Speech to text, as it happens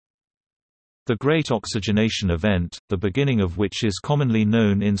The Great Oxygenation Event, the beginning of which is commonly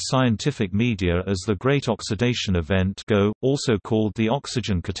known in scientific media as the Great Oxidation Event (GO), also called the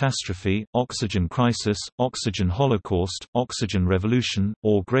oxygen catastrophe, oxygen crisis, oxygen holocaust, oxygen revolution,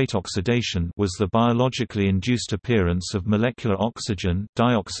 or Great Oxidation, was the biologically induced appearance of molecular oxygen,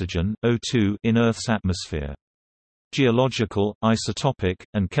 dioxygen, O2, in Earth's atmosphere. Geological, isotopic,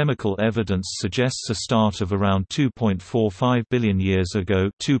 and chemical evidence suggests a start of around 2.45 billion years ago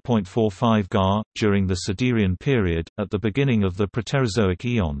 2.45 Ga, during the Siderian period, at the beginning of the Proterozoic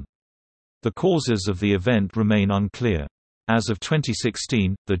eon. The causes of the event remain unclear. As of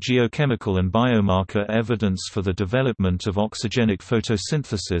 2016, the geochemical and biomarker evidence for the development of oxygenic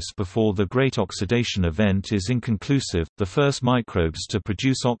photosynthesis before the Great Oxidation Event is inconclusive. The first microbes to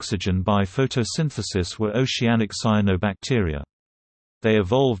produce oxygen by photosynthesis were oceanic cyanobacteria. They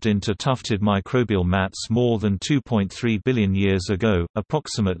evolved into tufted microbial mats more than 2.3 billion years ago,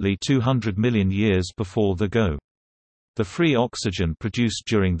 approximately 200 million years before the GO. The free oxygen produced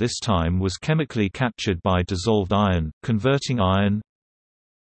during this time was chemically captured by dissolved iron, converting iron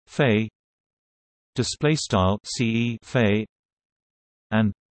Fe _Ce Fe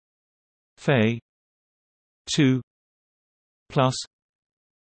and Fe 2 plus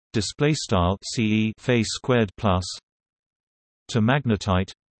 _Ce Fe squared plus to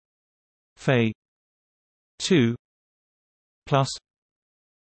magnetite Fe 2 plus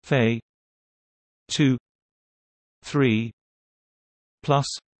Fe 2 3 plus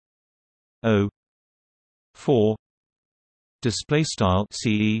O 4 display style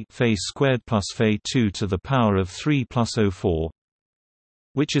Ce Fe squared plus Fe 2 to the power of 3 plus O4,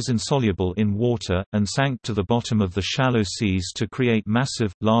 which is insoluble in water and sank to the bottom of the shallow seas to create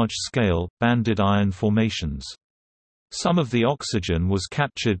massive, large-scale, banded iron formations. Some of the oxygen was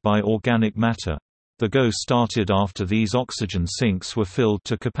captured by organic matter. The GO started after these oxygen sinks were filled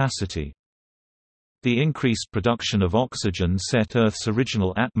to capacity. The increased production of oxygen set Earth's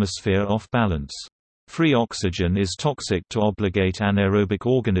original atmosphere off balance. Free oxygen is toxic to obligate anaerobic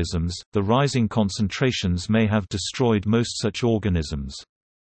organisms. The rising concentrations may have destroyed most such organisms.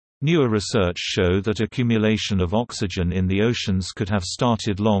 Newer research show that accumulation of oxygen in the oceans could have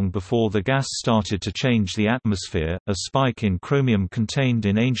started long before the gas started to change the atmosphere. A spike in chromium contained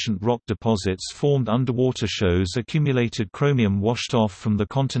in ancient rock deposits formed underwater shows accumulated chromium washed off from the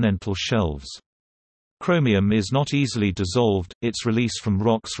continental shelves. Chromium is not easily dissolved, its release from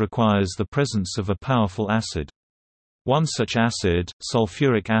rocks requires the presence of a powerful acid. One such acid,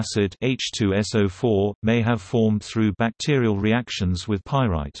 sulfuric acid H2SO4, may have formed through bacterial reactions with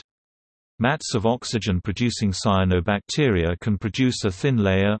pyrite. Mats of oxygen-producing cyanobacteria can produce a thin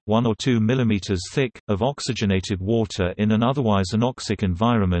layer, 1 or 2 mm thick, of oxygenated water in an otherwise anoxic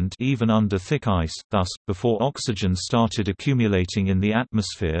environment even under thick ice. Thus, before oxygen started accumulating in the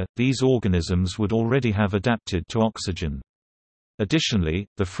atmosphere, these organisms would already have adapted to oxygen. Additionally,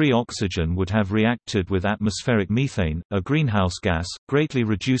 the free oxygen would have reacted with atmospheric methane, a greenhouse gas, greatly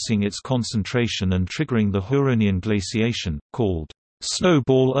reducing its concentration and triggering the Huronian glaciation, called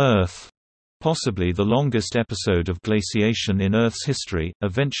snowball Earth. Possibly the longest episode of glaciation in Earth's history.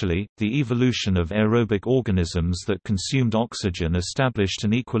 Eventually, the evolution of aerobic organisms that consumed oxygen established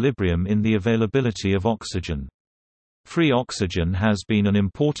an equilibrium in the availability of oxygen. Free oxygen has been an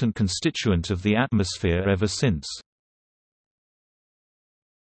important constituent of the atmosphere ever since.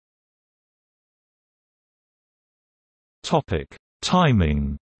 Topic: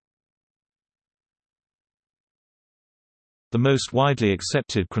 Timing. The most widely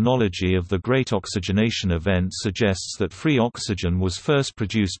accepted chronology of the Great Oxygenation Event suggests that free oxygen was first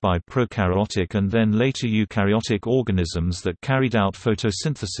produced by prokaryotic and then later eukaryotic organisms that carried out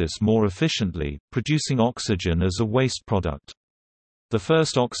photosynthesis more efficiently, producing oxygen as a waste product. The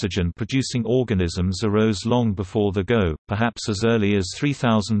first oxygen-producing organisms arose long before the GO, perhaps as early as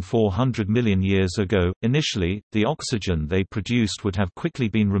 3,400 million years ago. Initially, the oxygen they produced would have quickly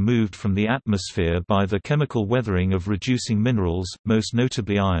been removed from the atmosphere by the chemical weathering of reducing minerals, most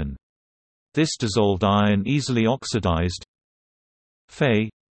notably iron. This dissolved iron easily oxidized Fe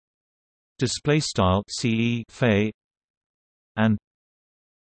 _Ce Fe and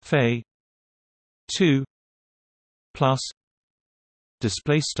Fe 2 plus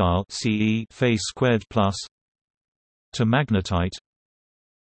 _Ce Fe squared plus to magnetite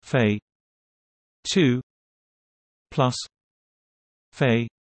Fe 2 plus Fe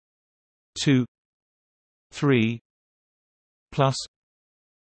 2 3 plus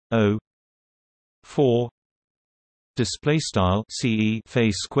O 4 display style Ce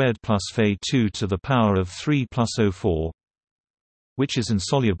Fe squared plus Fe 2 to the power of 3 plus O4, which is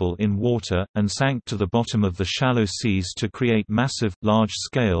insoluble in water, and sank to the bottom of the shallow seas to create massive,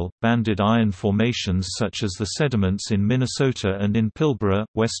 large-scale, banded iron formations such as the sediments in Minnesota and in Pilbara,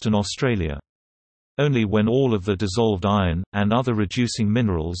 Western Australia. Only when all of the dissolved iron, and other reducing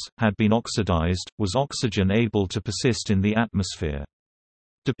minerals, had been oxidized, was oxygen able to persist in the atmosphere.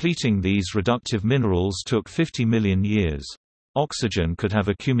 Depleting these reductive minerals took 50 million years. Oxygen could have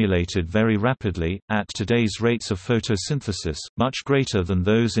accumulated very rapidly, at today's rates of photosynthesis, much greater than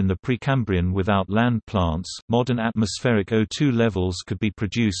those in the Precambrian without land plants. Modern atmospheric O2 levels could be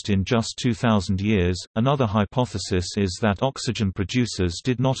produced in just 2,000 years. Another hypothesis is that oxygen producers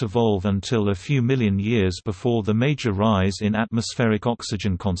did not evolve until a few million years before the major rise in atmospheric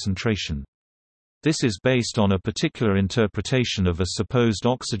oxygen concentration. This is based on a particular interpretation of a supposed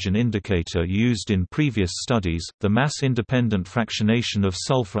oxygen indicator used in previous studies, the mass-independent fractionation of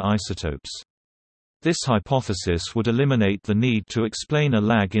sulfur isotopes. This hypothesis would eliminate the need to explain a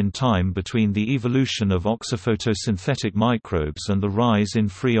lag in time between the evolution of oxy-photosynthetic microbes and the rise in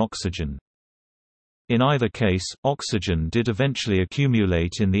free oxygen. In either case, oxygen did eventually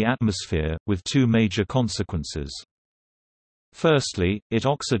accumulate in the atmosphere, with two major consequences. Firstly, it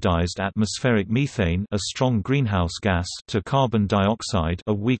oxidized atmospheric methane, a strong greenhouse gas, to carbon dioxide,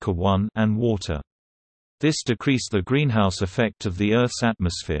 a weaker one, and water. This decreased the greenhouse effect of the Earth's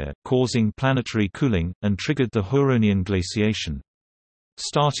atmosphere, causing planetary cooling, and triggered the Huronian glaciation.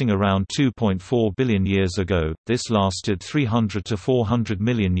 Starting around 2.4 billion years ago, this lasted 300 to 400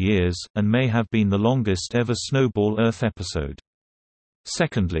 million years, and may have been the longest ever snowball Earth episode.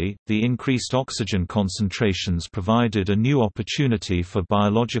 Secondly, the increased oxygen concentrations provided a new opportunity for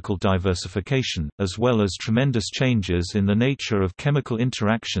biological diversification, as well as tremendous changes in the nature of chemical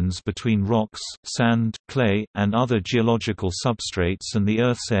interactions between rocks, sand, clay, and other geological substrates and the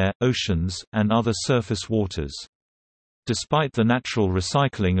Earth's air, oceans, and other surface waters. Despite the natural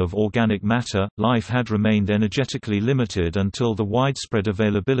recycling of organic matter, life had remained energetically limited until the widespread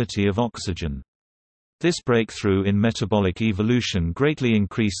availability of oxygen. This breakthrough in metabolic evolution greatly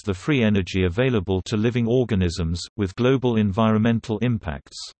increased the free energy available to living organisms, with global environmental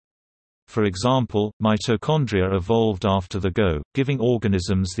impacts. For example, mitochondria evolved after the GO, giving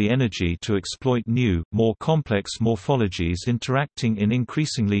organisms the energy to exploit new, more complex morphologies interacting in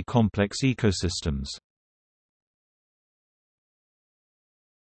increasingly complex ecosystems.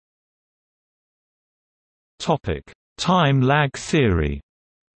 Time lag theory.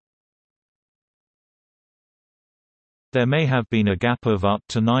 There may have been a gap of up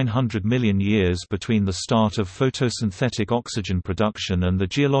to 900 million years between the start of photosynthetic oxygen production and the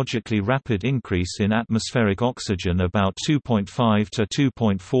geologically rapid increase in atmospheric oxygen about 2.5 to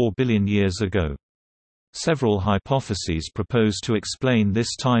 2.4 billion years ago. Several hypotheses propose to explain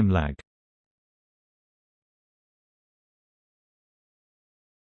this time lag.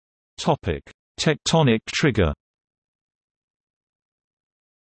 Tectonic trigger.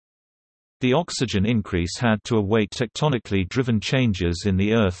 The oxygen increase had to await tectonically driven changes in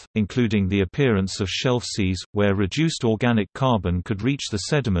the Earth, including the appearance of shelf seas, where reduced organic carbon could reach the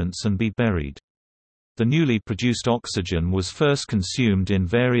sediments and be buried. The newly produced oxygen was first consumed in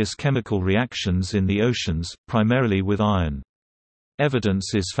various chemical reactions in the oceans, primarily with iron.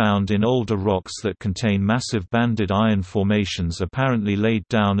 Evidence is found in older rocks that contain massive banded iron formations apparently laid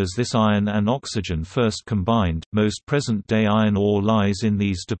down as this iron and oxygen first combined. Most present-day iron ore lies in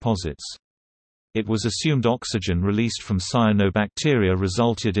these deposits. It was assumed oxygen released from cyanobacteria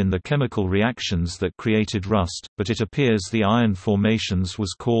resulted in the chemical reactions that created rust, but it appears the iron formations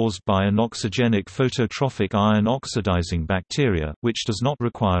was caused by an oxygenic phototrophic iron oxidizing bacteria, which does not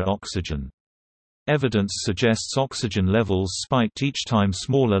require oxygen. Evidence suggests oxygen levels spiked each time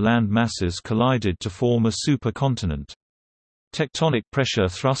smaller land masses collided to form a supercontinent. Tectonic pressure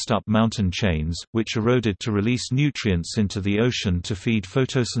thrust up mountain chains, which eroded to release nutrients into the ocean to feed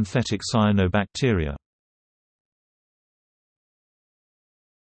photosynthetic cyanobacteria.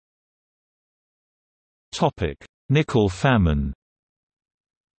 Nickel famine.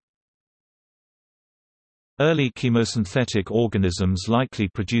 Early chemosynthetic organisms likely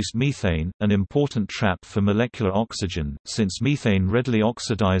produced methane, an important trap for molecular oxygen, since methane readily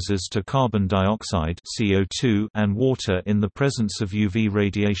oxidizes to carbon dioxide (CO2) and water in the presence of UV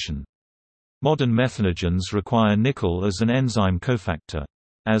radiation. Modern methanogens require nickel as an enzyme cofactor.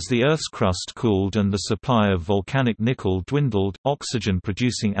 As the Earth's crust cooled and the supply of volcanic nickel dwindled,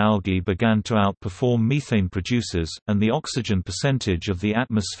 oxygen-producing algae began to outperform methane producers, and the oxygen percentage of the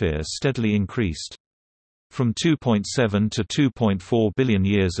atmosphere steadily increased. From 2.7 to 2.4 billion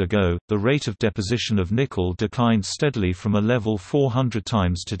years ago, the rate of deposition of nickel declined steadily from a level 400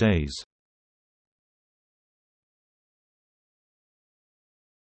 times today's.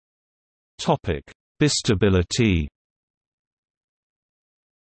 Bistability.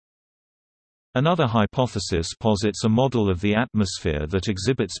 Another hypothesis posits a model of the atmosphere that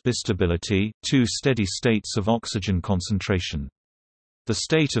exhibits bistability, two steady states of oxygen concentration. The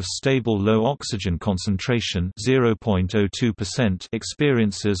state of stable low oxygen concentration 0.02%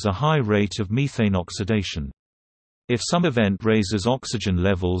 experiences a high rate of methane oxidation. If some event raises oxygen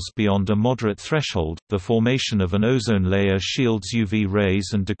levels beyond a moderate threshold, the formation of an ozone layer shields UV rays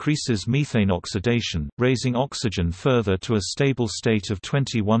and decreases methane oxidation, raising oxygen further to a stable state of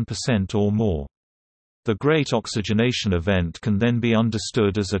 21% or more. The Great Oxygenation Event can then be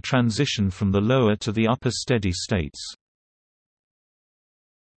understood as a transition from the lower to the upper steady states.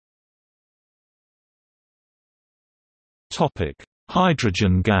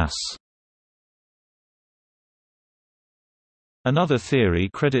 Hydrogen gas. Another theory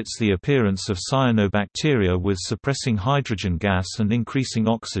credits the appearance of cyanobacteria with suppressing hydrogen gas and increasing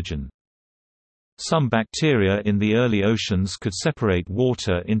oxygen. Some bacteria in the early oceans could separate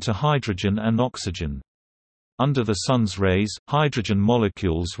water into hydrogen and oxygen. Under the sun's rays, hydrogen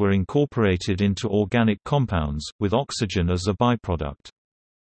molecules were incorporated into organic compounds, with oxygen as a byproduct.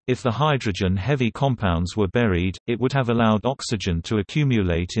 If the hydrogen-heavy compounds were buried, it would have allowed oxygen to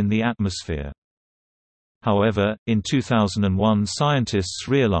accumulate in the atmosphere. However, in 2001 scientists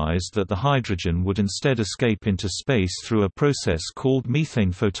realized that the hydrogen would instead escape into space through a process called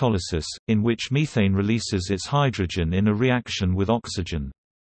methane photolysis, in which methane releases its hydrogen in a reaction with oxygen.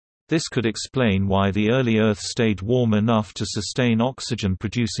 This could explain why the early Earth stayed warm enough to sustain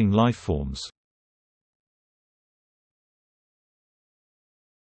oxygen-producing lifeforms.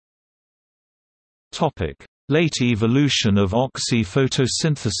 Late evolution of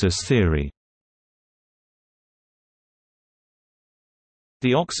oxy-photosynthesis theory.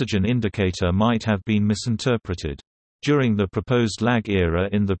 The oxygen indicator might have been misinterpreted. During the proposed lag era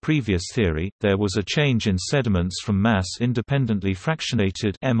in the previous theory, there was a change in sediments from mass-independently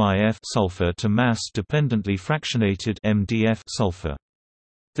fractionated (MIF) sulfur to mass-dependently fractionated (MDF) sulfur.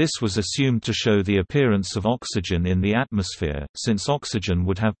 This was assumed to show the appearance of oxygen in the atmosphere, since oxygen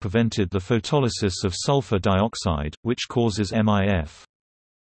would have prevented the photolysis of sulfur dioxide, which causes MIF.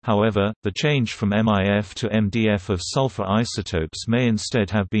 However, the change from MIF to MDF of sulfur isotopes may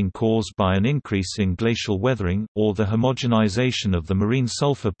instead have been caused by an increase in glacial weathering, or the homogenization of the marine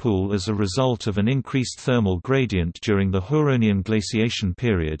sulfur pool as a result of an increased thermal gradient during the Huronian glaciation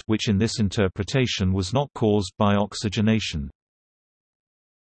period, which in this interpretation was not caused by oxygenation.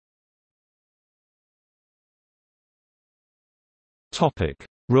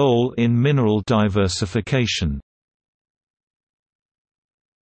 Role in mineral diversification.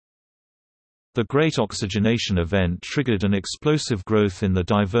 The Great Oxygenation Event triggered an explosive growth in the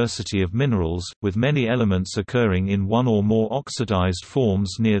diversity of minerals, with many elements occurring in one or more oxidized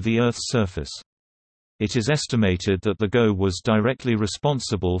forms near the Earth's surface. It is estimated that the GO was directly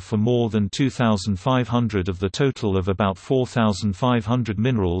responsible for more than 2,500 of the total of about 4,500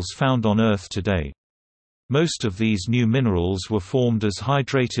 minerals found on Earth today. Most of these new minerals were formed as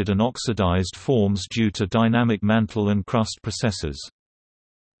hydrated and oxidized forms due to dynamic mantle and crust processes.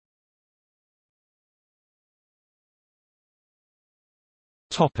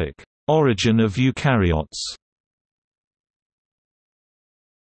 Origin of eukaryotes.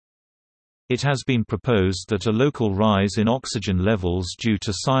 It has been proposed that a local rise in oxygen levels due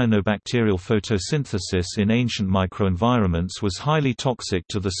to cyanobacterial photosynthesis in ancient microenvironments was highly toxic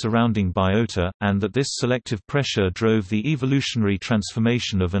to the surrounding biota, and that this selective pressure drove the evolutionary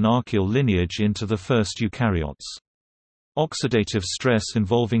transformation of an archaeal lineage into the first eukaryotes. Oxidative stress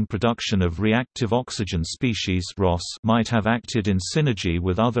involving production of reactive oxygen species (ROS) might have acted in synergy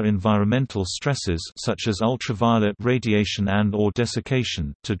with other environmental stresses such as ultraviolet radiation and/or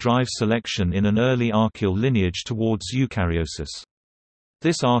desiccation, to drive selection in an early archaeal lineage towards eukaryosis.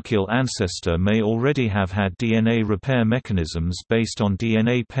 This archaeal ancestor may already have had DNA repair mechanisms based on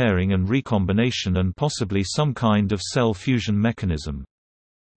DNA pairing and recombination and possibly some kind of cell fusion mechanism.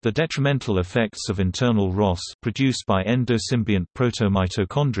 The detrimental effects of internal ROS produced by endosymbiont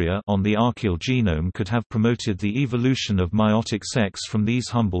protomitochondria on the archaeal genome could have promoted the evolution of meiotic sex from these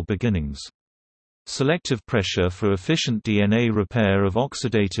humble beginnings. Selective pressure for efficient DNA repair of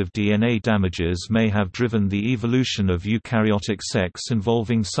oxidative DNA damages may have driven the evolution of eukaryotic sex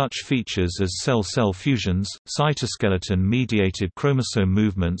involving such features as cell-cell fusions, cytoskeleton-mediated chromosome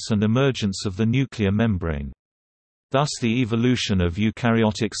movements and emergence of the nuclear membrane. Thus the evolution of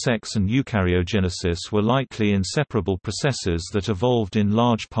eukaryotic sex and eukaryogenesis were likely inseparable processes that evolved in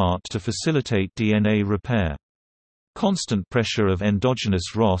large part to facilitate DNA repair. Constant pressure of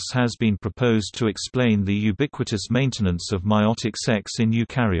endogenous ROS has been proposed to explain the ubiquitous maintenance of meiotic sex in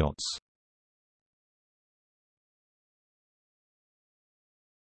eukaryotes.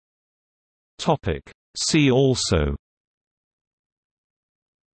 See also: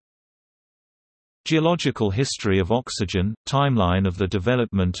 Geological history of oxygen, timeline of the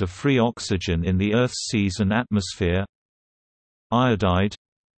development of free oxygen in the Earth's seas and atmosphere, iodide,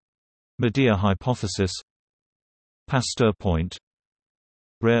 Medea hypothesis, Pasteur point,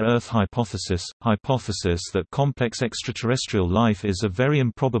 rare earth hypothesis – hypothesis that complex extraterrestrial life is a very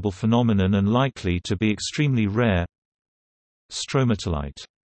improbable phenomenon and likely to be extremely rare, stromatolite